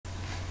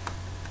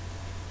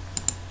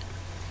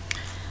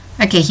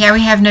Okay, here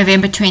we have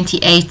November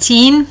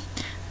 2018.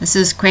 This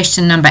is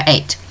question number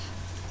 8.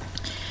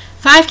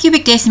 5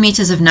 cubic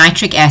decimeters of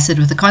nitric acid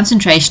with a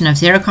concentration of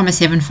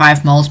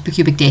 0.75 moles per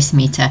cubic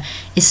decimeter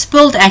is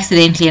spilled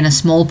accidentally in a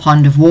small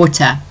pond of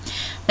water.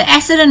 The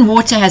acid and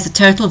water has a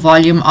total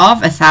volume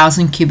of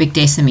 1,000 cubic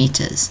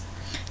decimeters.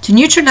 To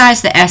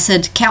neutralize the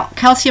acid,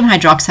 calcium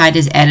hydroxide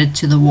is added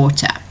to the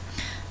water.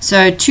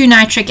 So 2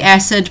 nitric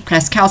acid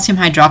plus calcium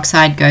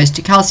hydroxide goes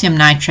to calcium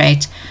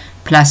nitrate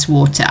plus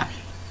water.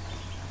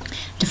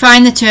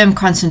 Define the term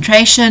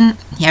concentration.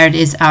 Here it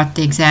is out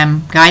the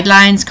exam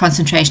guidelines.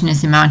 Concentration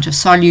is the amount of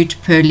solute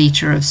per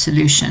liter of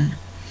solution.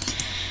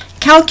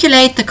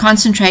 Calculate the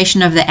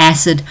concentration of the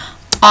acid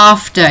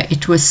after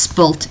it was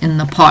spilt in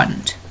the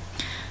pond.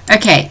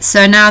 Okay,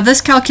 so now this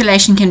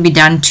calculation can be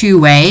done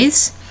 2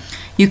 ways.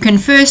 You can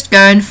first go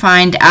and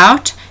find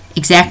out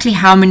exactly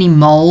how many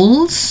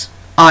moles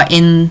are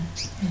in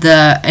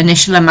the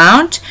initial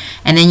amount,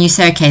 and then you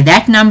say, okay,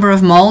 that number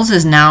of moles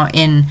is now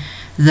in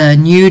the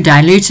new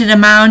diluted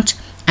amount,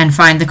 and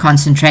find the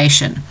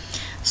concentration.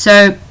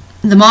 So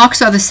the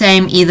marks are the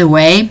same either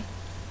way.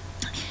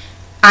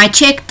 I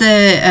checked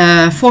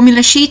the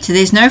formula sheet.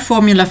 There's no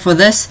formula for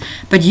this,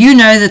 but you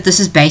know that this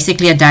is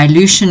basically a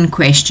dilution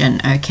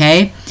question,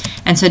 okay?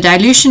 And so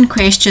dilution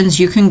questions,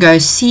 you can go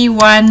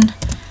C1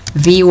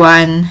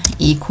 V1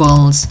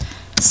 equals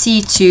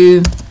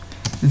C2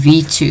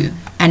 V2.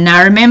 And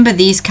now remember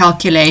these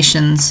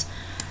calculations,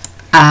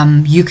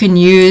 you can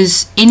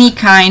use any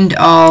kind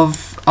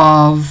of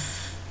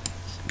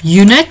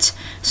unit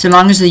so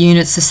long as the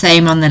unit's the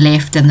same on the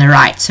left and the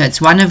right. So it's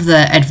one of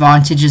the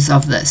advantages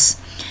of this.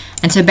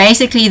 And so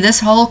basically this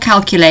whole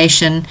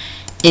calculation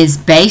is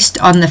based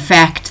on the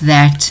fact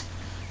that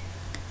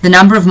the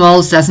number of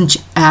moles doesn't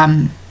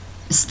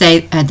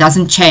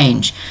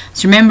change.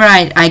 So remember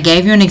I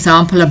gave you an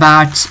example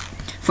about,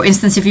 for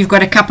instance, if you've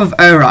got a cup of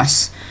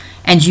Oros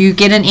and you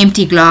get an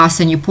empty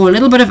glass and you pour a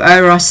little bit of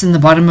Oros in the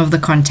bottom of the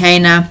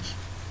container,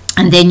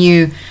 and then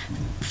you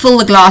fill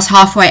the glass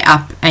halfway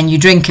up and you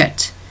drink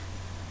it.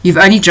 You've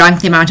only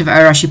drunk the amount of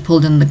Oros you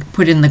put in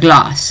the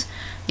glass,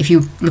 if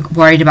you look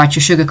worried about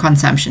your sugar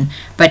consumption.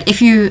 But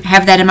if you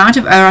have that amount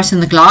of Oros in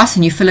the glass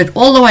and you fill it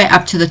all the way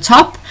up to the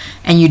top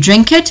and you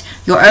drink it,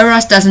 your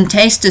Oros doesn't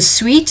taste as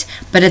sweet,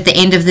 but at the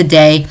end of the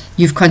day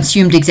you've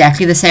consumed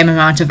exactly the same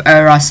amount of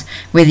Oros,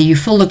 whether you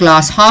fill the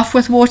glass half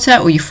with water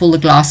or you fill the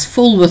glass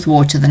full with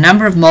water. The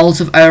number of moles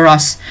of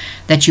Oros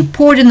that you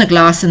poured in the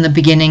glass in the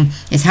beginning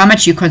is how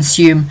much you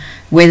consume,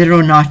 whether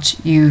or not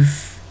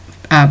you've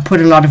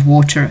put a lot of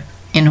water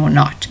in or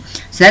not.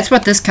 So that's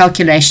what this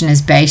calculation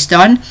is based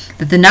on,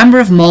 that the number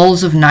of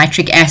moles of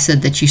nitric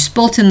acid that you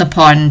spilt in the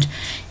pond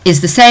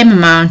is the same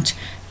amount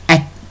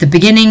at the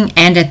beginning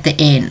and at the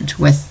end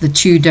with the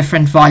 2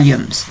 different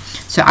volumes.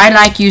 So I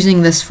like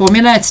using this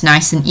formula. It's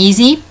nice and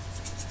easy.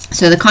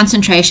 So the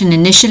concentration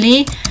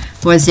initially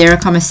was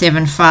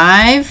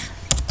 0.75.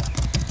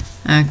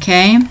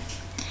 Okay.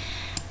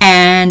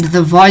 And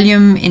the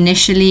volume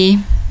initially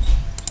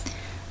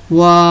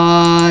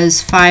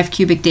was 5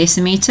 cubic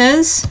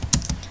decimeters.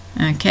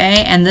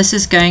 Okay, and this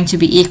is going to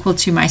be equal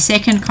to my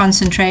second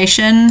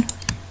concentration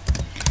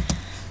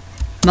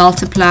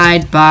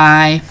multiplied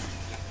by,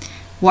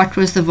 what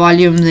was the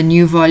volume, the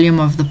new volume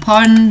of the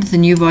pond? The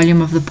new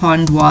volume of the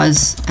pond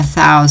was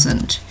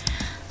 1,000.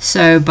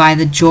 So by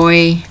the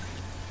joy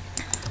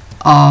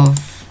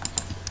of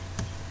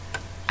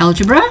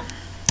algebra,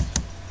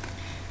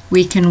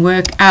 we can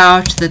work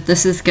out that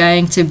this is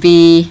going to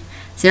be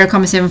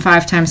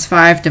 0.75 times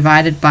 5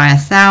 divided by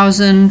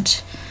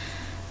 1,000,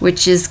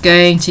 which is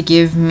going to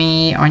give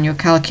me, on your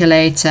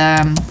calculator,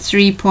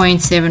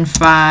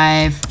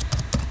 3.75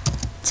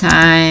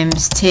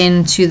 times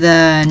 10 to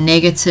the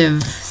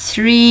negative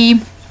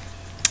 3.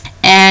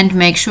 And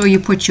make sure you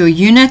put your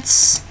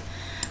units.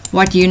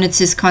 What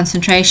units is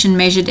concentration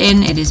measured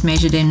in? It is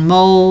measured in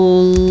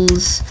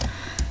moles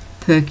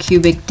per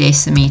cubic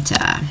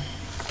decimeter.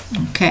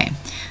 Okay,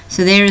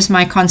 so there is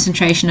my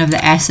concentration of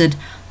the acid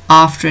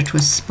after it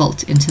was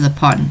spilt into the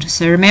pond.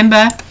 So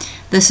remember,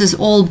 this is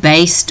all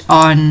based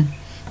on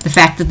the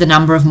fact that the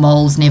number of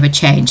moles never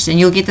changed. And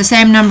you'll get the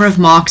same number of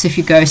marks if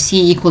you go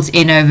C equals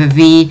N over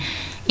V,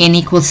 N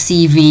equals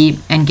CV,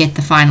 and get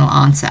the final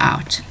answer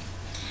out.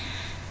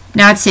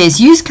 Now it says,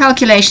 use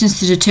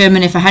calculations to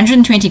determine if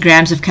 120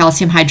 grams of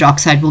calcium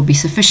hydroxide will be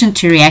sufficient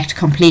to react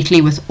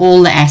completely with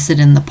all the acid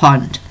in the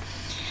pond.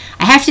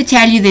 I have to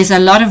tell you, there's a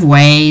lot of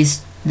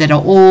ways that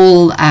are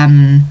all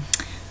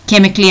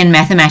chemically and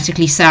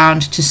mathematically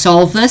sound to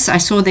solve this. I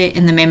saw there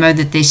in the memo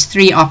that there's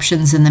 3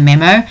 options in the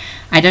memo.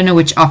 I don't know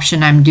which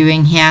option I'm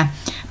doing here,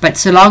 but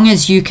so long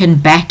as you can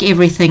back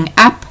everything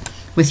up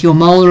with your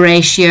mole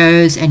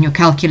ratios and your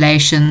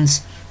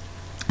calculations,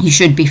 you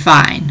should be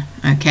fine.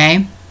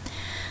 Okay,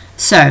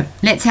 so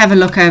let's have a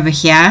look over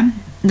here.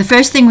 The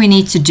first thing we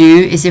need to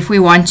do is, if we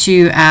want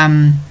to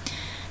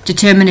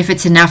determine if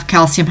it's enough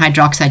calcium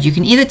hydroxide, you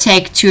can either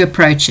take 2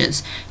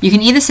 approaches. You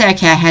can either say,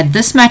 okay, I had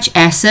this much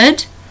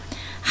acid,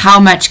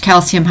 how much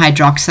calcium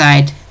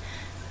hydroxide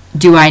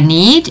do I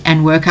need,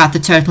 and work out the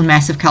total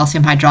mass of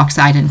calcium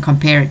hydroxide and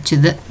compare it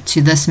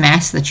to this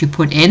mass that you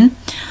put in.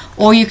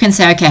 Or you can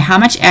say, okay, how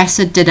much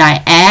acid did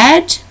I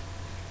add?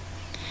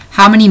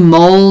 How many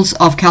moles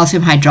of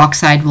calcium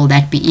hydroxide will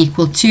that be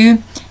equal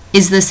to?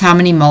 Is this how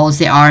many moles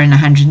there are in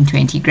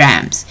 120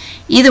 grams?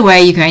 Either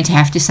way, you're going to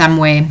have to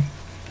somewhere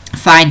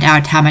find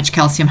out how much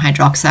calcium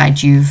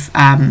hydroxide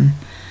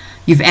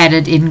you've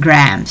added in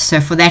grams. So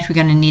for that, we're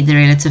going to need the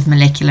relative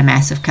molecular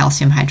mass of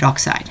calcium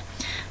hydroxide.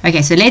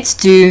 Okay, so let's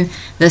do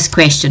this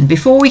question.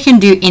 Before we can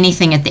do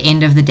anything at the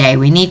end of the day,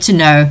 we need to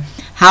know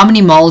how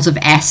many moles of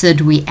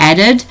acid we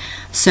added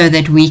so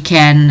that we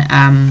can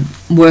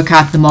work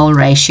out the mole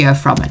ratio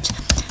from it.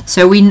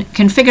 So we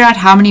can figure out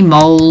how many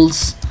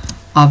moles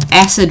of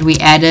acid we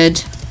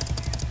added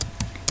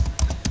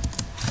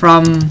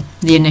from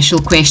the initial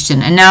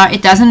question. And now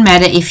it doesn't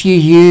matter if you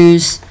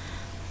use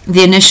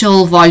the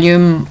initial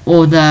volume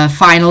or the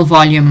final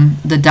volume,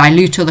 the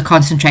dilute or the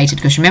concentrated,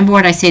 because remember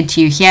what I said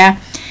to you here,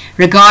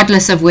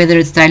 regardless of whether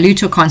it's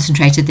dilute or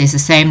concentrated, there's the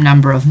same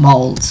number of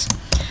moles.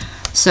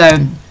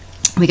 So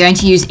we're going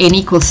to use N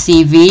equals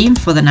CV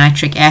for the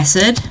nitric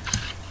acid.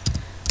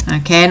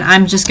 Okay, and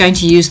I'm just going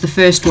to use the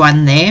first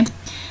one there,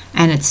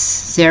 and it's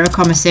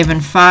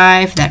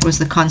 0.75, that was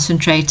the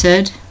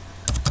concentrated,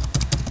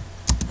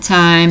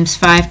 times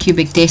 5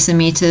 cubic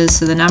decimeters,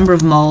 so the number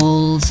of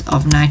moles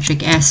of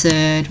nitric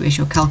acid, where's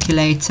your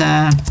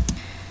calculator?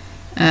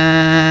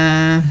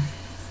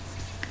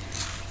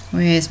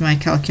 Where's my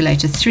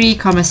calculator?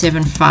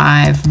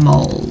 3.75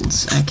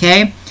 moles.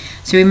 Okay,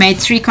 so we made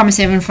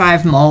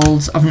 3.75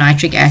 moles of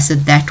nitric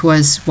acid. That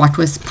was what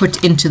was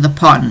put into the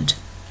pond.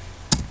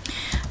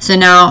 So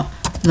now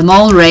the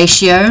mole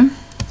ratio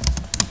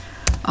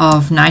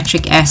of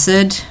nitric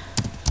acid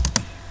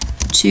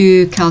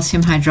to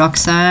calcium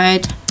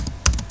hydroxide.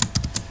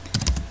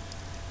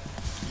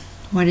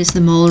 What is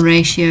the mole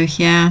ratio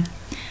here?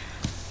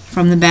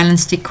 From the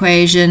balanced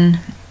equation,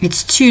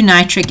 it's 2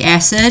 nitric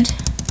acid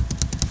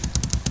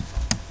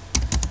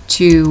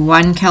to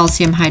 1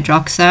 calcium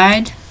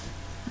hydroxide.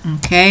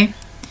 Okay,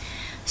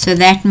 so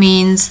that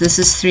means this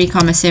is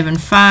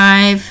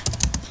 3.75,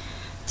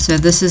 so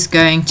this is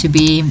going to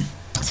be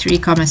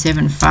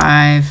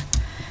 3.75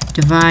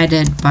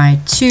 divided by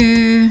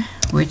 2,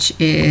 which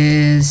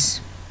is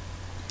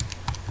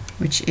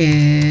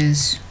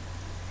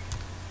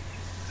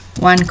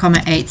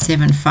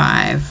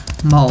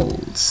 1.875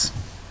 moles.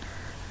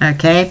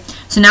 Okay,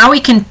 so now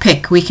we can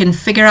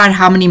figure out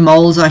how many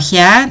moles are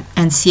here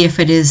and see if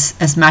it is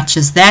as much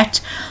as that,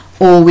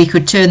 or we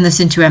could turn this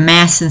into a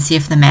mass and see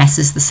if the mass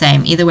is the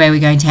same. Either way, we're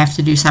going to have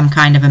to do some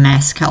kind of a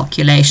mass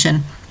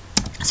calculation.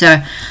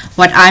 So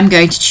what I'm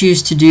going to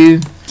choose to do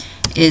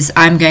is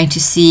I'm going to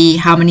see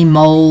how many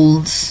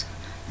moles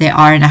there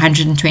are in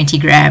 120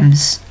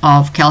 grams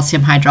of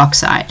calcium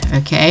hydroxide.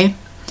 Okay,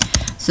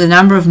 so the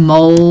number of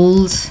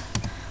moles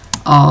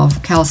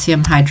of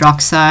calcium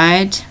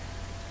hydroxide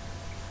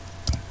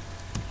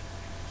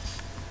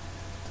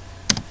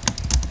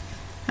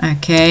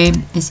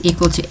is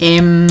equal to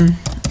M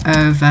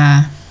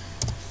over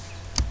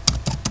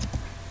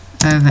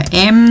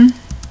M.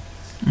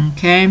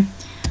 Okay,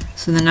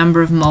 so the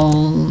number of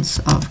moles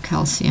of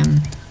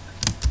calcium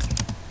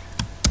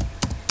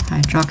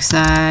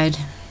hydroxide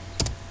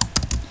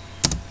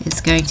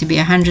is going to be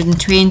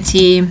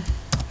 120,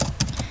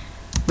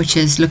 which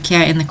is, look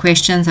here in the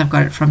questions, I've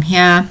got it from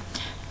here,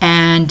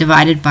 and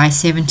divided by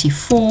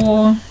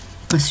 74,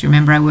 because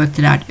remember I worked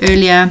it out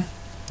earlier.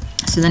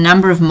 So the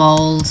number of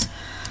moles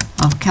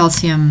of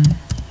calcium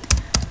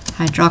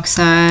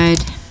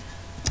hydroxide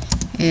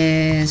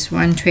is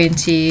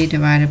 120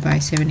 divided by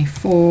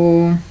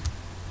 74,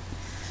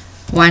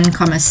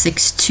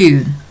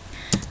 1.62.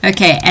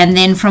 Okay, and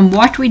then from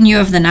what we knew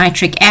of the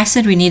nitric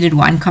acid, we needed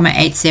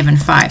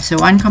 1.875. So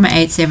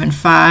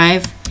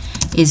 1.875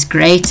 is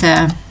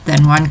greater than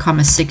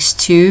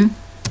 1.62.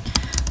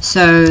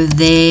 So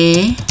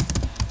there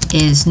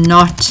is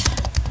not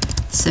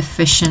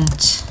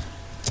sufficient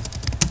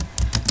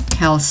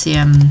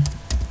calcium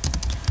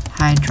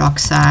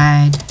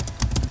hydroxide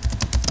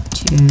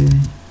to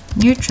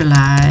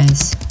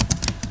neutralize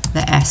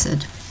the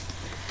acid.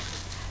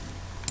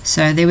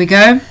 So there we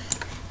go.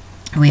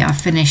 We are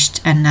finished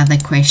another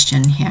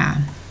question here.